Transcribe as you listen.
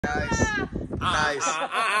Nice. Nice.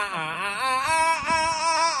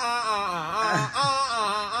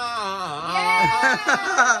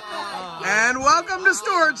 And welcome to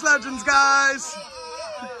Storage Legends, guys.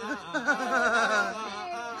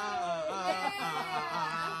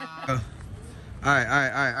 All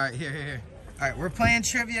right. Here. All right, we're playing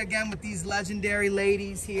trivia again with these legendary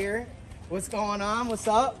ladies here. What's going on? What's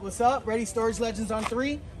up? Ready? Storage Legends on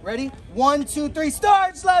 3. Ready? 1, 2, 3.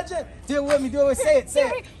 Storage Legend. Do it with me. Say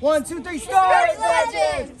it. 1, 2, 3. Storage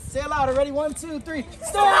Legends. Say it louder. Ready? 1, 2, 3.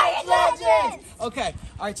 Storage Legends. Okay.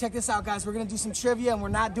 All right. Check this out, guys. We're gonna do some trivia, and we're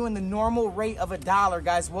not doing the normal rate of $1,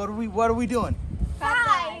 guys. What are we doing?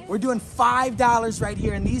 5. We're doing $5 right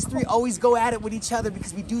here, and these three always go at it with each other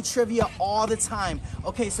because we do trivia all the time.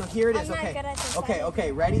 Okay, so here it is.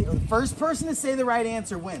 Okay, ready? The first person to say the right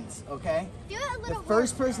answer wins. Okay. Do it a little. The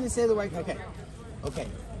first person to say the right. Okay.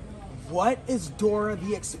 What is Dora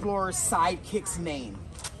the Explorer's sidekick's name?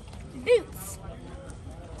 Boots.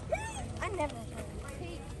 I never.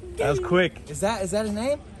 That was quick. Is that his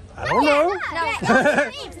name? I don't know. No,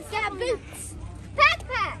 that's his name. It's got boots.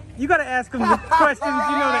 Backpack. You gotta ask him the questions you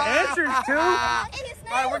know the answers to. All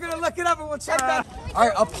right, we're gonna look it up and we'll check that. All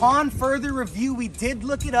right, upon further review, we did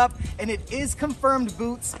look it up and it is confirmed,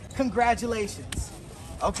 Boots. Congratulations.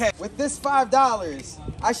 Okay, with this $5,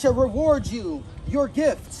 I shall reward you your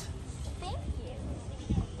gift. Thank you.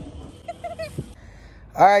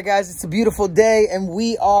 All right, guys, it's a beautiful day and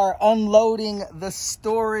we are unloading the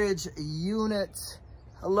storage unit.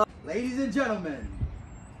 Hello, ladies and gentlemen.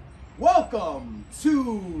 Welcome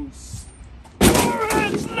to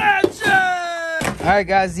Storage Legends! All right,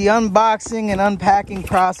 guys, the unboxing and unpacking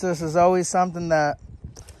process is always something that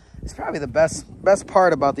is probably the best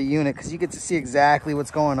part about the unit because you get to see exactly what's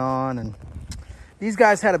going on. And these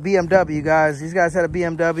guys had a BMW, guys. These guys had a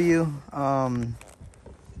BMW.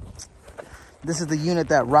 This is the unit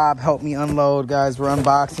that Rob helped me unload, guys. We're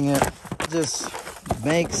unboxing it. Just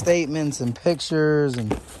make statements and pictures,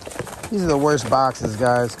 and these are the worst boxes,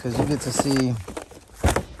 guys, because you get to see,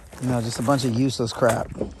 you know, just a bunch of useless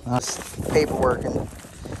crap. Paperwork. And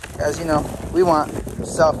as you know, we want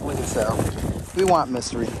stuff we can sell. We want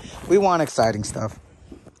mystery. We want exciting stuff.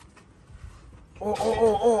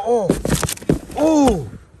 Oh.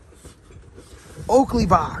 Oakley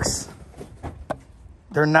box.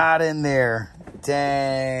 They're not in there.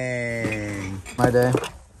 Dang. My day.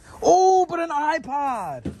 Oh, but an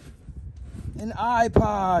iPod. An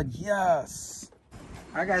iPod, yes.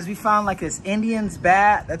 All right, guys, we found like this Indian's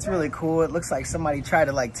bat. That's really cool. It looks like somebody tried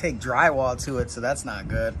to like take drywall to it, so that's not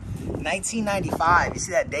good. 1995, you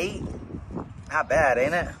see that date? Not bad,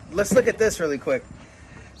 ain't it? Let's look at this really quick.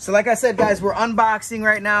 So like I said, guys, we're unboxing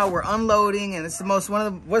right now. We're unloading, and it's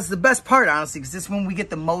the what's the best part, honestly, because this is when we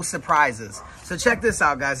get the most surprises. So check this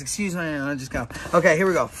out, guys. Excuse me, I just go. Okay, here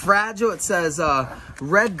we go. Fragile, it says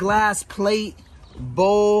red glass plate,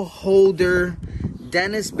 bowl holder,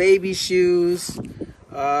 Dennis baby shoes,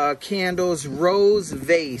 candles, rose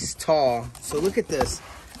vase, tall. So look at this.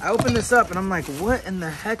 I opened this up and I'm like, what in the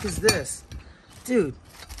heck is this? Dude,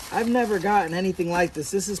 I've never gotten anything like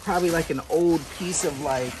this. This is probably like an old piece of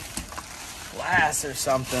like glass or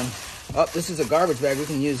something. Oh, this is a garbage bag. We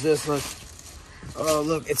can use this. Look. Oh,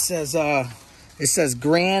 look, it says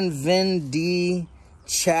Grand Vin D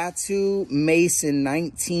Chatu Mason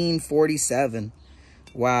 1947.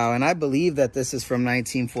 Wow, and I believe that this is from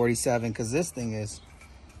 1947 because this thing is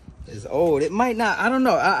old. It might not. I don't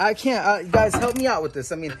know. I can't. Guys, help me out with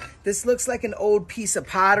this. I mean, this looks like an old piece of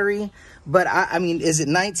pottery, but I mean, is it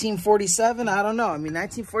 1947? I don't know. I mean,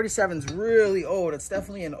 1947 is really old. It's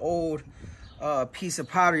definitely an old piece of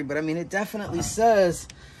pottery, but I mean, it definitely says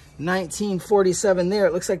 1947 there.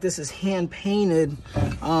 It looks like this is hand painted.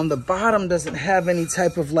 The bottom doesn't have any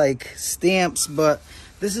type of like stamps, but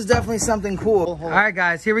this is definitely something cool. All right,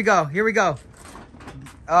 guys, here we go.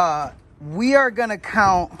 We are gonna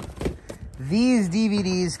count these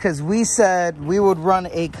DVDs because we said we would run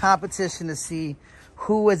a competition to see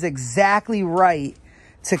who was exactly right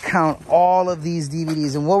to count all of these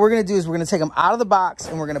DVDs. And what we're gonna do is we're gonna take them out of the box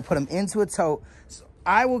and we're gonna put them into a tote. So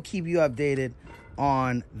I will keep you updated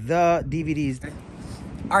on the DVDs.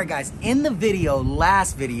 All right, guys, in the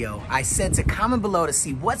last video, I said to comment below to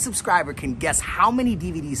see what subscriber can guess how many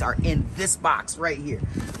DVDs are in this box right here.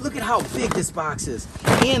 Look at how big this box is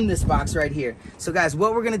and this box right here. So guys,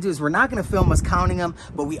 what we're gonna do is we're not gonna film us counting them,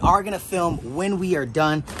 but we are gonna film when we are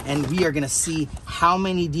done, and we are gonna see how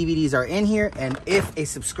many DVDs are in here and if a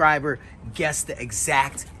subscriber guessed the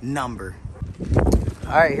exact number.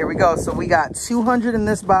 All right, here we go. So we got 200 in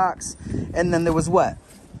this box, and then there was what?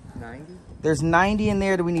 90. There's 90 in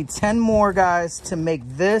there. Do we need 10 more, guys, to make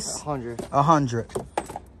this 100? 100.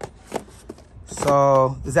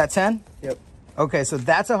 So is that 10? Yep. Okay, so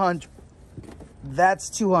that's 100. That's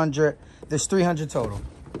 200. There's 300 total.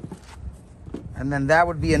 And then that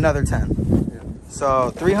would be another 10. Yep. So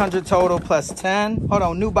 300 total plus 10. Hold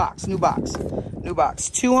on, new box.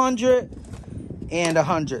 200 and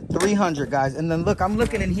 100. 300, guys. And then look, I'm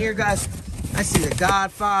looking in here, guys. I see The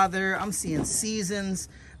Godfather. I'm seeing Seasons.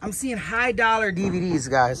 I'm seeing high dollar DVDs,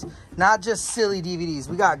 guys. Not just silly DVDs.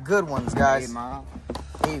 We got good ones, guys. 8 Mile.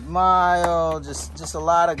 8 Mile. Just a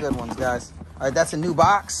lot of good ones, guys. All right, that's a new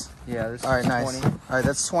box. Yeah, this All right, is nice. 20. All right,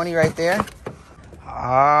 that's 20 right there.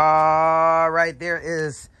 All right, there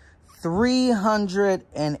is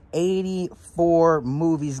 384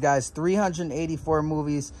 movies, guys. 384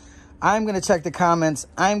 movies. I'm going to check the comments.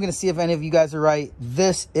 I'm going to see if any of you guys are right.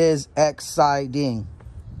 This is exciting.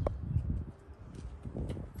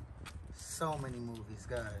 So many movies,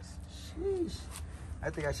 guys. Sheesh. I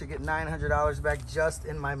think I should get $900 back just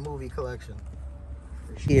in my movie collection.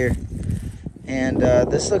 Here. And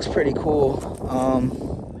this looks pretty cool.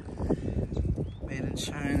 Made in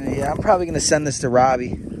China. Yeah, I'm probably going to send this to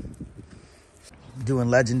Robbie. Doing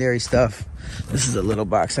legendary stuff. This is a little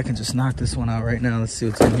box. I can just knock this one out right now. Let's see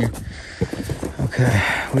what's in here. Okay,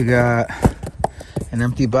 we got an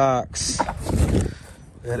empty box.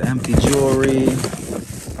 We got empty jewelry,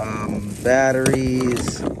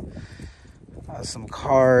 batteries, some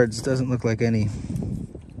cards. Doesn't look like any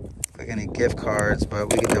gift cards,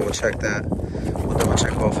 but we can double check that. We'll double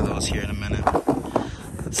check both of those here in a minute.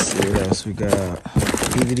 Let's see what else we got.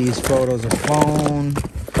 DVDs, photos, a phone.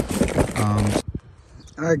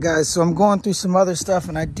 All right, guys, so I'm going through some other stuff,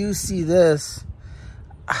 and I do see this.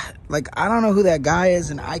 Like, I don't know who that guy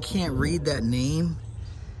is, and I can't read that name.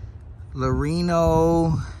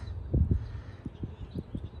 Lorino.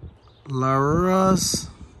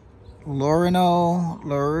 Laura's. Lorino.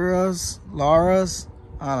 Laura's.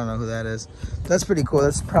 I don't know who that is. That's pretty cool.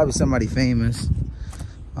 That's probably somebody famous.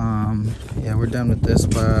 Yeah, we're done with this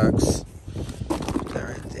box. That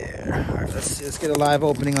right there. All right, let's get a live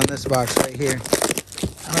opening on this box right here.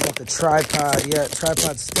 I don't got the tripod yet.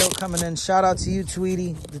 Tripod's still coming in. Shout out to you,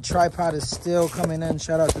 Tweety. The tripod is still coming in.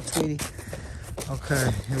 Shout out to Tweety.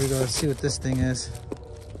 Okay, here we go. Let's see what this thing is.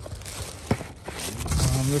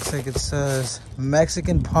 Looks like it says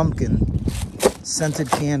Mexican pumpkin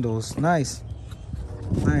scented candles. Nice.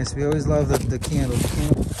 Nice. We always love the candles.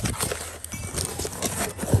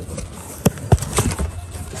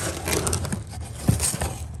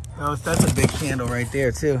 Oh, that's a big candle right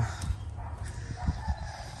there too.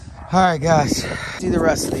 All right, guys. See the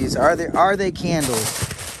rest of these. Are they candles?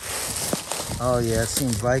 Oh yeah, it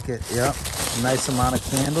seems like it. Yep. Nice amount of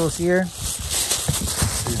candles here. Let's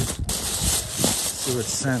see what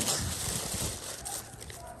scent.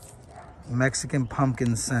 Mexican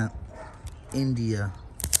pumpkin scent. India.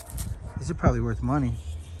 These are probably worth money.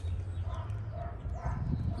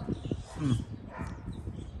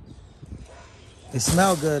 They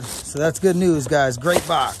smell good, so that's good news, guys. Great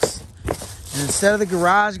box. And instead of the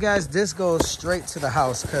garage, guys, this goes straight to the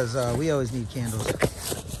house because we always need candles.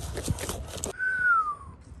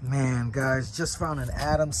 Man, guys, just found an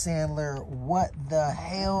Adam Sandler What the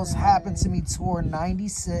Hales Happened to Me Tour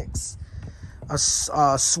 96. A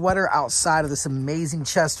sweater outside of this amazing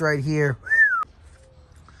chest right here.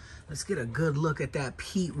 Let's get a good look at that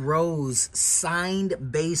Pete Rose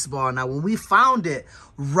signed baseball. Now, when we found it,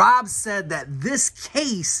 Rob said that this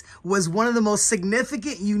case was one of the most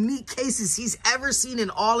significant, unique cases he's ever seen in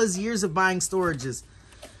all his years of buying storages.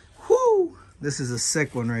 Whoo! This is a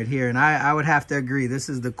sick one right here, and I would have to agree. This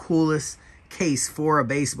is the coolest case for a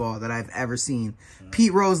baseball that I've ever seen.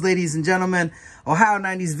 Pete Rose, ladies and gentlemen,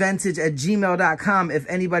 Ohio90svintage@gmail.com if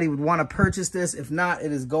anybody would want to purchase this. If not,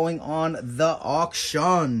 it is going on the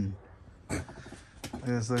auction.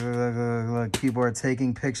 Look, keyboard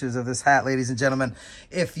taking pictures of this hat, ladies and gentlemen.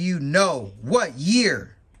 If you know what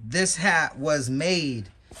year this hat was made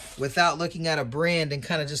without looking at a brand and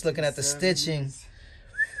kind of just looking at the 70s. Stitching.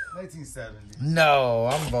 1970s. No,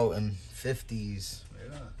 I'm voting 50s.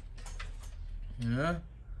 Yeah.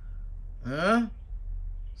 Yeah.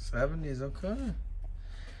 70s, okay.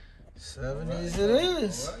 70s it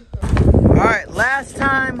is. All right, last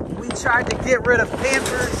time we tried to get rid of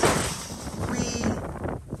Pampers.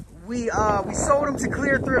 We sold them to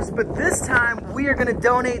Clear Thrifts, but this time we are going to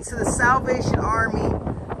donate to the Salvation Army.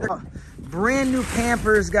 They're brand new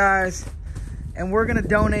Pampers, guys, and we're going to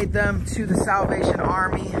donate them to the Salvation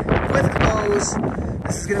Army with clothes.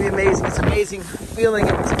 This is going to be amazing. It's an amazing feeling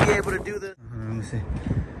to be able to do this. Let me see.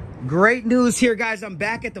 Great news here, guys. I'm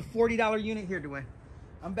back at the $40 unit here, Dwayne.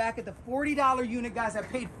 I'm back at the $40 unit, guys. I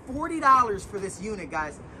paid $40 for this unit,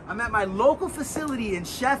 guys. I'm at my local facility in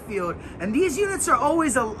Sheffield, and these units are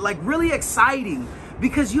always like really exciting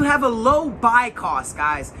because you have a low buy cost,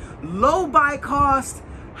 guys. Low buy cost,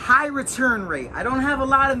 high return rate. I don't have a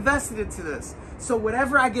lot invested into this, so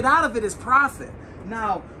whatever I get out of it is profit.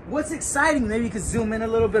 Now, what's exciting, maybe you can zoom in a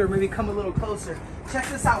little bit or maybe come a little closer. Check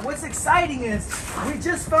this out. What's exciting is we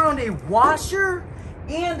just found a washer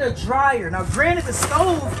and a dryer. Now, granted, the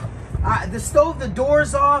stove, the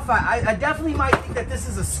door's off. I definitely might think that this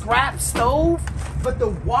is a scrap stove, but the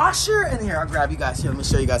washer, and here, I'll grab you guys. Here, let me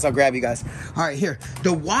show you guys. I'll grab you guys. All right, here.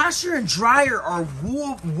 The washer and dryer are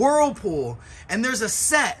Whirlpool, and there's a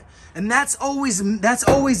set. And that's always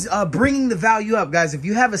bringing the value up, guys. If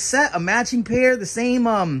you have a set, a matching pair, the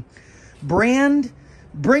same brand,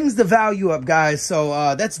 brings the value up, guys.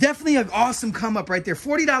 So that's definitely an awesome come up right there.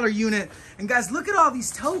 $40 unit. And guys, look at all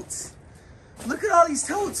these totes. Look at all these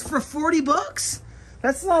totes for 40 bucks.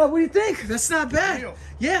 That's not, what do you think? That's not bad.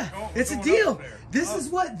 Yeah, it's a deal. This is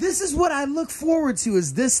what I look forward to,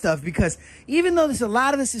 is this stuff, because even though a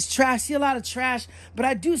lot of this is trash, I see a lot of trash, but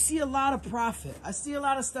I do see a lot of profit. I see a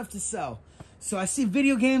lot of stuff to sell. So I see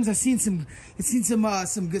video games. I've seen some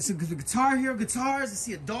Guitar Hero guitars. I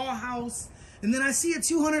see a dollhouse, and then I see a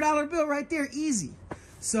 $200 bill right there, easy.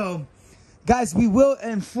 So, guys, we will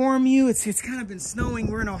inform you. It's kind of been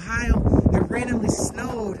snowing. We're in Ohio. It randomly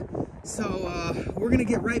snowed. So we're going to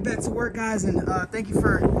get right back to work, guys. And thank you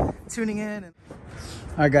for tuning in.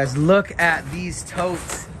 All right, guys, look at these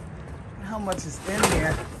totes. How much is in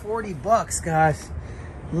here? 40 bucks, guys.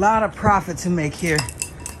 A lot of profit to make here.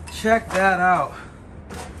 Check that out.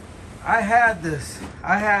 I had this.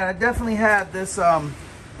 I definitely had this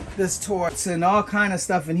this torch and all kind of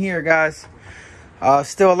stuff in here, guys.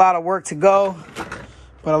 Still a lot of work to go,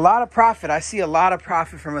 but a lot of profit. I see a lot of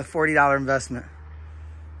profit from a $40 investment.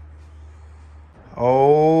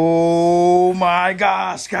 Oh my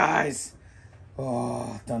gosh, guys.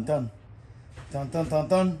 Oh, dun dun. Dun dun dun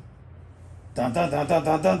dun. Dun dun dun dun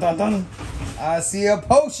dun dun dun dun. I see a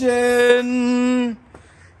potion.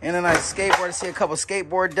 And a nice skateboard. I see a couple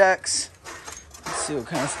skateboard decks. Let's see what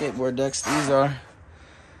kind of skateboard decks these are.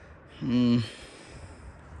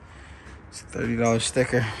 It's a $30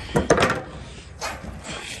 sticker.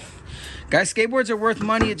 Guys, skateboards are worth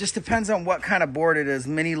money. It just depends on what kind of board it is.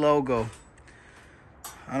 Mini logo.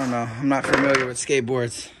 I don't know. I'm not familiar with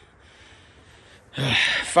skateboards.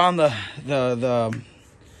 Found the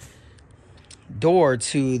door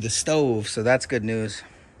to the stove, so that's good news.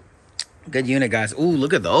 Good unit, guys. Ooh,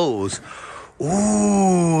 look at those.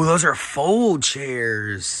 Ooh, those are fold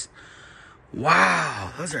chairs.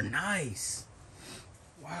 Wow, those are nice.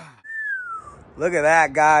 Wow. Look at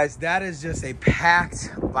that, guys. That is just a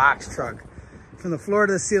packed box truck. From the floor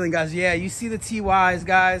to the ceiling, guys. Yeah, you see the TYs,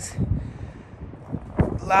 guys.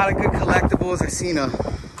 A lot of good collectibles. I seen a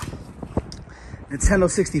Nintendo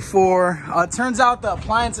 64. It turns out the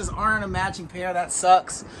appliances aren't a matching pair. That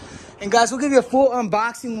sucks. And guys, we'll give you a full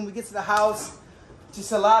unboxing when we get to the house.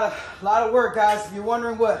 Just a lot of work, guys. If you're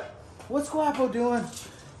wondering what's Guapo doing,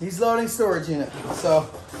 he's loading storage unit. So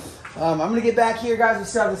I'm gonna get back here, guys. We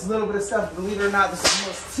still have this little bit of stuff. Believe it or not, this is the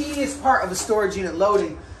most tedious part of the storage unit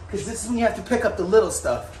loading, because this is when you have to pick up the little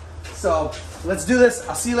stuff. So let's do this.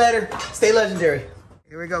 I'll see you later. Stay legendary.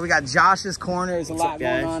 Here we go. We got Josh's Corner. There's a lot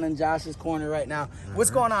going on in Josh's Corner right now. What's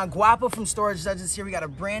going on? Guapo from Storage Legends here. We got a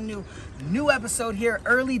brand new episode here.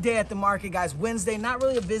 Early day at the market, guys. Wednesday. Not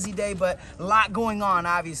really a busy day, but a lot going on,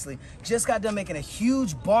 obviously. Just got done making a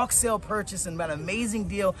huge bulk sale purchase and an amazing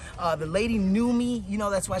deal. The lady knew me. You know,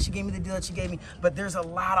 that's why she gave me the deal that she gave me. But there's a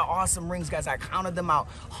lot of awesome rings, guys. I counted them out.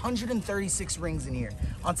 136 rings in here.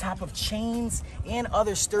 On top of chains and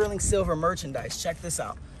other sterling silver merchandise. Check this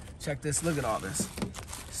out. Check this. Look at all this.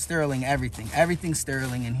 Sterling everything. Everything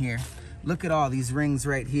sterling in here. Look at all these rings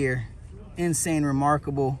right here. Insane,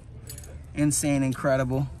 remarkable. Insane,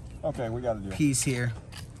 incredible. Okay, we got to do piece here.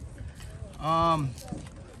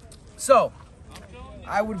 So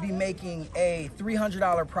I would be making a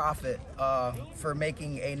 $300 profit for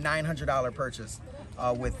making a $900 purchase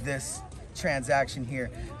with this transaction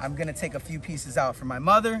here. I'm gonna take a few pieces out for my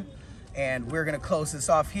mother, and we're gonna close this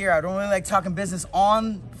off here. I don't really like talking business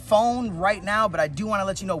on phone right now, but I do want to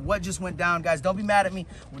let you know what just went down, guys. Don't be mad at me.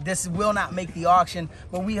 This will not make the auction,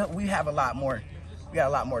 but we have a lot more. We got a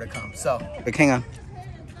lot more to come. So, hang on.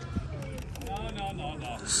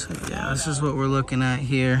 So yeah, this is what we're looking at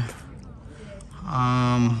here.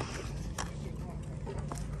 A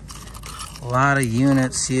lot of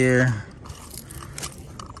units here.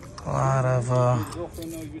 A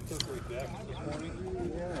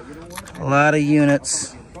lot of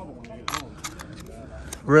units.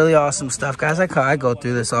 Really awesome stuff, guys. I go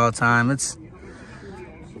through this all the time. It's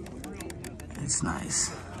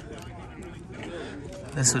nice.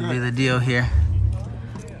 This would be the deal here.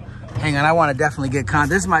 Hang on, I want to definitely get content.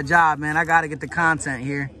 This is my job, man. I got to get the content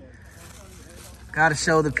here. Got to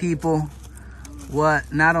show the people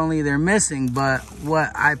what not only they're missing, but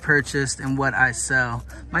what I purchased and what I sell.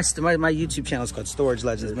 My YouTube channel is called Storage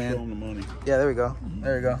Legends, man. Showing the money. Yeah, there we go.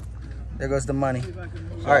 There we go. There goes the money.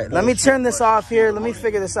 All right, let me turn this off here. Let me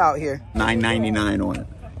figure this out here. $9.99 on it.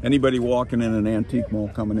 Anybody walking in an antique mall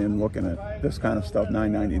coming in looking at this kind of stuff,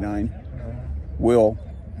 $9.99, will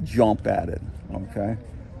jump at it, okay?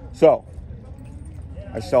 So,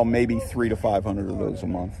 I sell maybe 300 to 500 of those a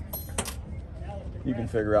month. You can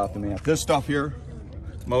figure out the math. This stuff here,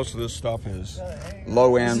 most of this stuff is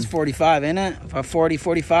low end. This is 45, isn't it? 40,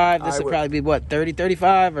 45. This would probably be what, 30,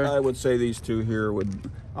 35? Or? I would say these two here would,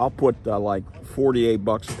 I'll put like 48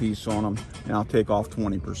 bucks a piece on them, and I'll take off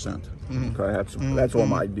 20%. Okay, that's on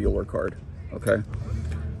my dealer card. Okay.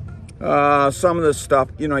 Some of this stuff,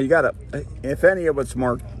 you know, you gotta, if any of it's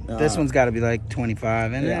marked. This one's got to be like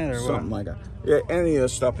 25, isn't it? Or something what? like that. Yeah, any of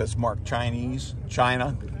this stuff that's marked Chinese,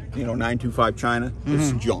 China, you know, 925 China,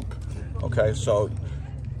 it's junk. Okay, so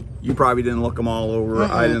you probably didn't look them all over.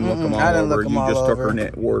 I didn't look them all over. You just took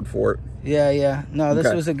her word for it. Yeah. No,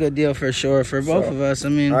 this was a good deal for sure for both of us. I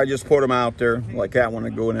mean, I just put them out there. Like that one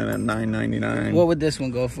would go in at $9.99. What would this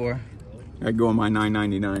one go for? I'd go in my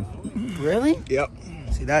 $9.99. Really? Yep.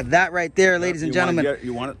 See that right there, ladies and gentlemen.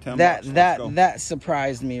 You want it? 10 bucks? That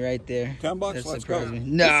surprised me right there. 10 bucks. Let's go. Me.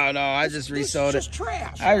 No, I just resold it. It's just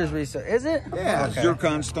trash. I just resold. Is it? Yeah. Okay.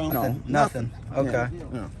 Zircon stone. No. Nothing. Okay.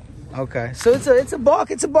 Yeah. Okay. So it's a bulk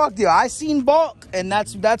deal. I seen bulk, and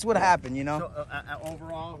that's what happened. You know. So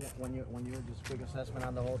overall, when you just quick assessment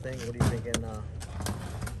on the whole thing, what do you think?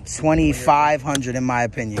 2,500 in my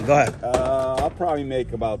opinion. Go ahead. I'll probably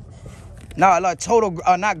make about. No, total,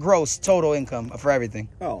 not gross, total income for everything.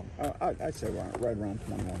 Oh, I'd say right around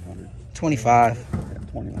 2,100. 25. Yeah,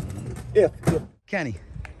 2,100. Yeah. Kenny,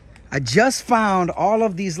 I just found all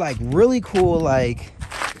of these like really cool like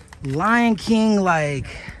Lion King, like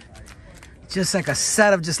just like a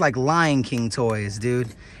set of just like Lion King toys, dude.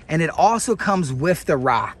 And it also comes with the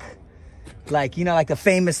rock. Like, you know, like the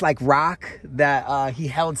famous like rock that he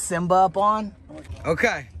held Simba up on.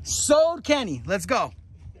 Okay, sold Kenny. Let's go.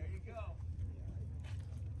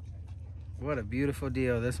 What a beautiful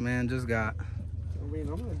deal this man just got. I mean,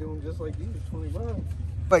 I'm gonna do them just like you, 25.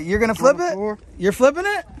 But you're gonna flip it? You're flipping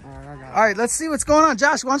it? All right, let's see what's going on.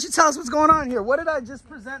 Josh, why don't you tell us what's going on here? What did I just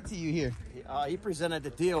present to you here? He presented the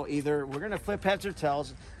deal. Either we're gonna flip heads or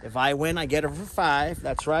tails. If I win, I get it for 5.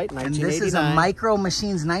 That's right, 1989. And this is a Micro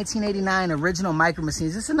Machines 1989 original Micro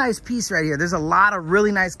Machines. This is a nice piece right here. There's a lot of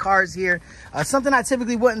really nice cars here. Something I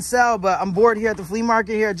typically wouldn't sell, but I'm bored here at the flea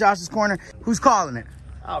market here at Josh's Corner. Who's calling it?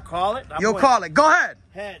 I'll call it. You'll call it. Go ahead.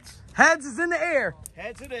 Heads. Heads is in the air.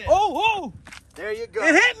 Heads it is. Oh! There you go.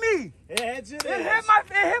 It hit me. Heads it is. It hit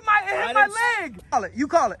my leg. Call it. You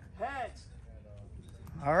call it. Heads.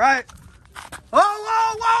 All right.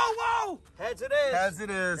 Whoa! Heads it is. Heads it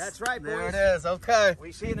is. That's right, boys. There it is. Okay.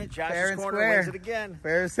 We seen it. Fair Josh's and Corner square. wins it again.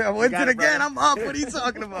 Fair as hell. Wins it again. brother. I'm up. What are you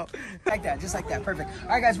talking about? Like that. Just like that. Perfect. All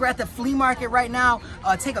right, guys. We're at the flea market right now.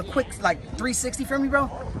 Take a quick, like, 360 for me, bro.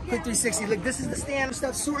 Quick 360. Look, this is the standard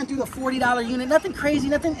stuff. Sorting through the $40 unit. Nothing crazy.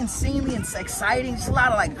 Nothing insanely exciting. Just a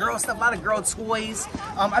lot of, like, girl stuff. A lot of girl toys.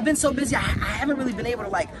 I've been so busy. I haven't really been able to,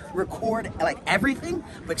 like, record, like, everything.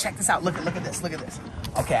 But check this out. Look at this. Look at this.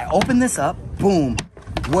 Okay, I open this up. Boom.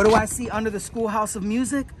 What do I see under the Schoolhouse of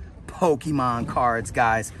Music? Pokemon cards,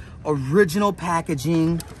 guys. Original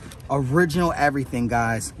packaging, original everything,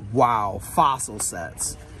 guys. Wow, fossil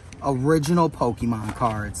sets. Original Pokemon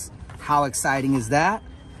cards. How exciting is that?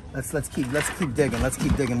 Let's keep digging. Let's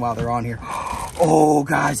keep digging while they're on here. Oh,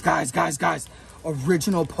 guys.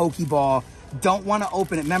 Original Pokeball. Don't want to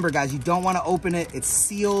open it. Remember, guys, you don't want to open it. It's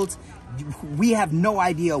sealed. We have no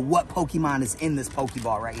idea what Pokemon is in this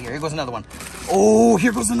Pokeball right here. Here goes another one. Oh,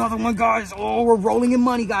 here goes another one, guys. Oh, we're rolling in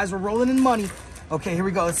money, guys. We're rolling in money. Okay, here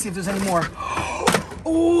we go. Let's see if there's any more.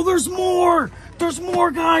 Oh, there's more. There's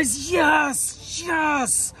more, guys. Yes.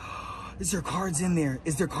 Is there cards in there?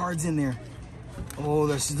 Oh,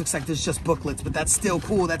 looks like there's just booklets, but that's still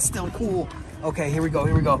cool. Okay, here we go.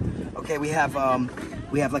 Okay, we have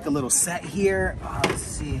like a little set here. Let's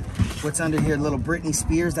see what's under here. Little Britney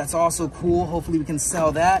Spears. That's also cool. Hopefully we can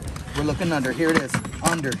sell that. We're looking under. Here it is.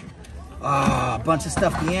 Under. A bunch of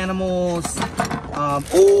stuffed animals.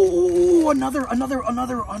 Another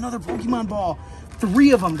Pokemon ball.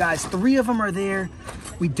 3 of them, guys. 3 of them are there.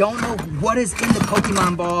 We don't know what is in the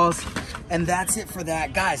Pokemon balls, and that's it for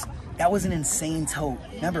that, guys. That was an insane tote.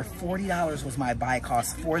 Remember, $40 was my buy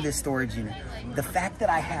cost for this storage unit. The fact that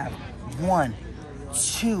I have 1,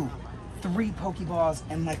 2, 3 Pokeballs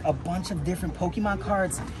and like a bunch of different Pokemon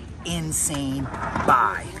cards, insane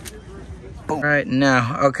buy. Boom. All right,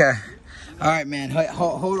 now, okay. All right, man,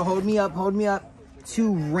 hold me up, hold me up.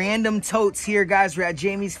 2 random totes here, guys. We're at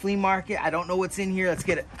Jamie's Flea Market. I don't know what's in here. Let's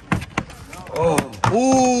get it. Oh,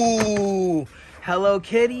 ooh, Hello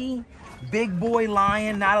Kitty. Big boy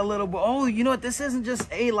lion, not a little boy. Oh, you know what? This isn't just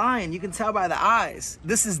a lion. You can tell by the eyes.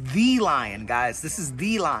 This is the lion, guys. This is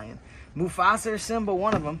the lion. Mufasa or Simba,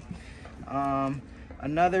 one of them.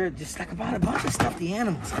 Another, just like about a bunch of stuffed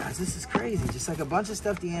animals, guys. This is crazy. Just like a bunch of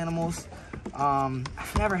stuffed animals.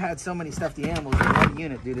 I've never had so many stuffed animals in one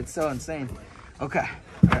unit, dude. It's so insane. Okay.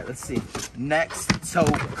 All right, let's see. Next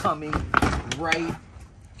tote coming right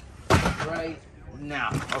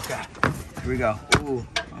now. Okay. Here we go. Ooh.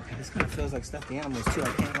 Okay, this kind of feels like stuffed animals too,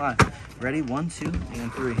 I can't lie. Ready? 1, 2,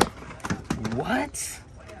 and 3. What?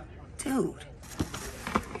 Dude.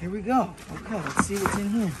 Here we go. Okay, let's see what's in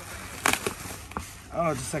here.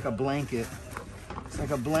 Oh, just like a blanket. It's like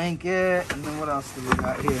a blanket. And then what else do we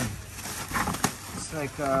got here? It's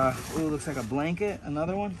like, ooh, looks like a blanket.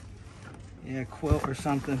 Another one? Yeah, quilt or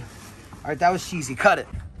something. All right, that was cheesy. Cut it.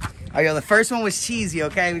 All right, yo, the first one was cheesy,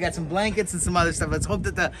 okay? We got some blankets and some other stuff. Let's hope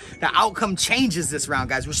that the outcome changes this round,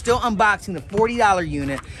 guys. We're still unboxing the $40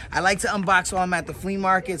 unit. I like to unbox while I'm at the flea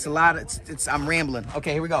market. It's a lot of, I'm rambling.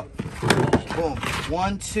 Okay, here we go. Boom.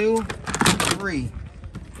 1, 2, 3.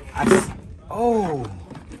 Oh.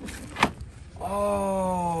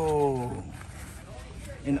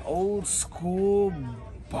 An old school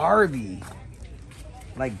Barbie.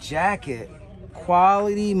 Like jacket.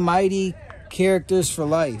 Quality, mighty characters for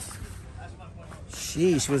life.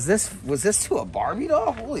 Sheesh, was this to a Barbie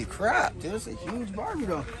doll? Holy crap, dude, it's a huge Barbie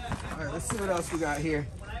doll. All right, let's see what else we got here.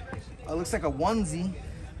 Oh, it looks like a onesie.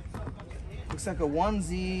 Looks like a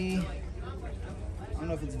onesie. I don't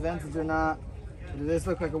know if it's vintage or not, but it does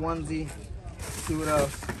look like a onesie. Let's see what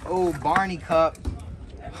else. Oh, Barney cup.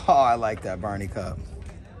 Oh, I like that Barney cup.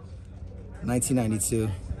 1992.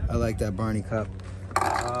 I like that Barney cup.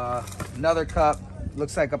 Another cup.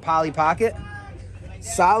 Looks like a Polly Pocket.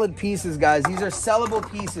 Solid pieces, guys. These are sellable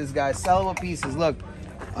pieces, guys. Sellable pieces. Look,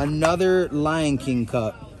 another Lion King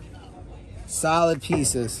cup. Solid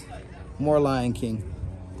pieces. More Lion King.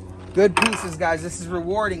 Good pieces, guys. This is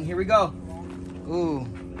rewarding. Here we go. Ooh.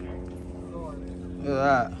 Look at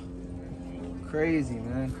that. Crazy,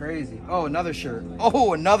 man. Crazy. Oh, another shirt.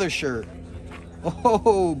 Oh, another shirt.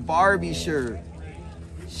 Oh, Barbie shirt.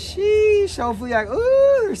 Sheesh. Hopefully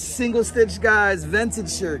ooh, there's single stitch, guys.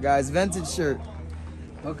 Vintage shirt, guys. Vintage shirt.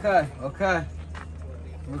 Okay, okay.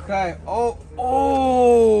 Okay. Oh,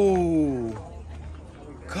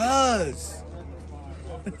 cuz.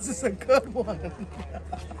 This is a good one.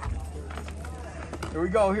 Here we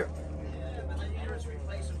go. Here.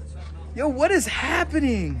 Yo, what is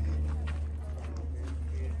happening?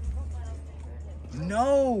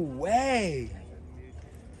 No way.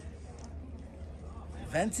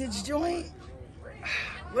 Vintage joint?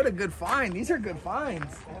 What a good find. These are good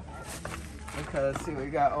finds. Okay, let's see what we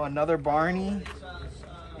got. Oh, another Barney.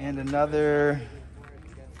 And another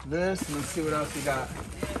this. And let's see what else we got.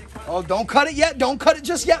 Oh, don't cut it yet. Don't cut it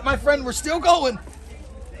just yet, my friend. We're still going.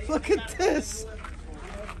 Look at this.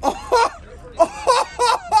 Oh,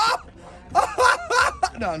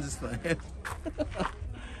 no, I'm just playing.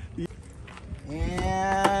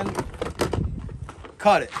 And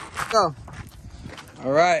cut it. Go.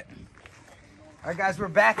 All right. All right, guys, we're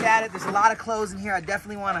back at it. There's a lot of clothes in here. I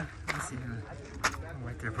definitely want to, let's see here.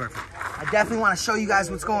 Right there, perfect. I definitely want to show you guys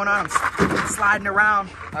what's going on. I'm sliding around.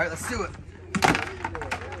 All right, let's do it.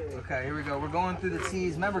 Okay, here we go. We're going through the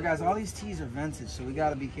tees. Remember, guys, all these tees are vintage, so we got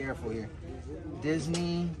to be careful here.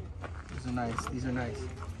 Disney. These are nice. These are nice.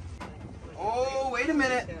 Oh, wait a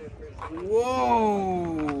minute.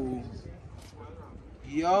 Whoa.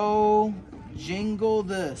 Yo, jingle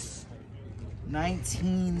this.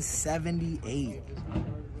 1978.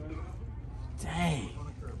 Dang.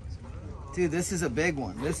 Dude, this is a big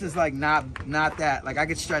one. This is like not that. Like I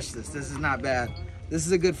could stretch this. This is not bad. This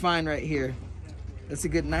is a good find right here. That's a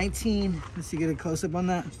good 19. Let's see, get a close up on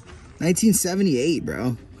that. 1978,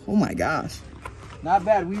 bro. Oh my gosh. Not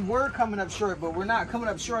bad. We were coming up short, but we're not coming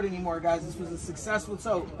up short anymore, guys. This was a successful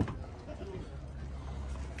tote.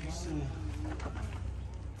 Let's see.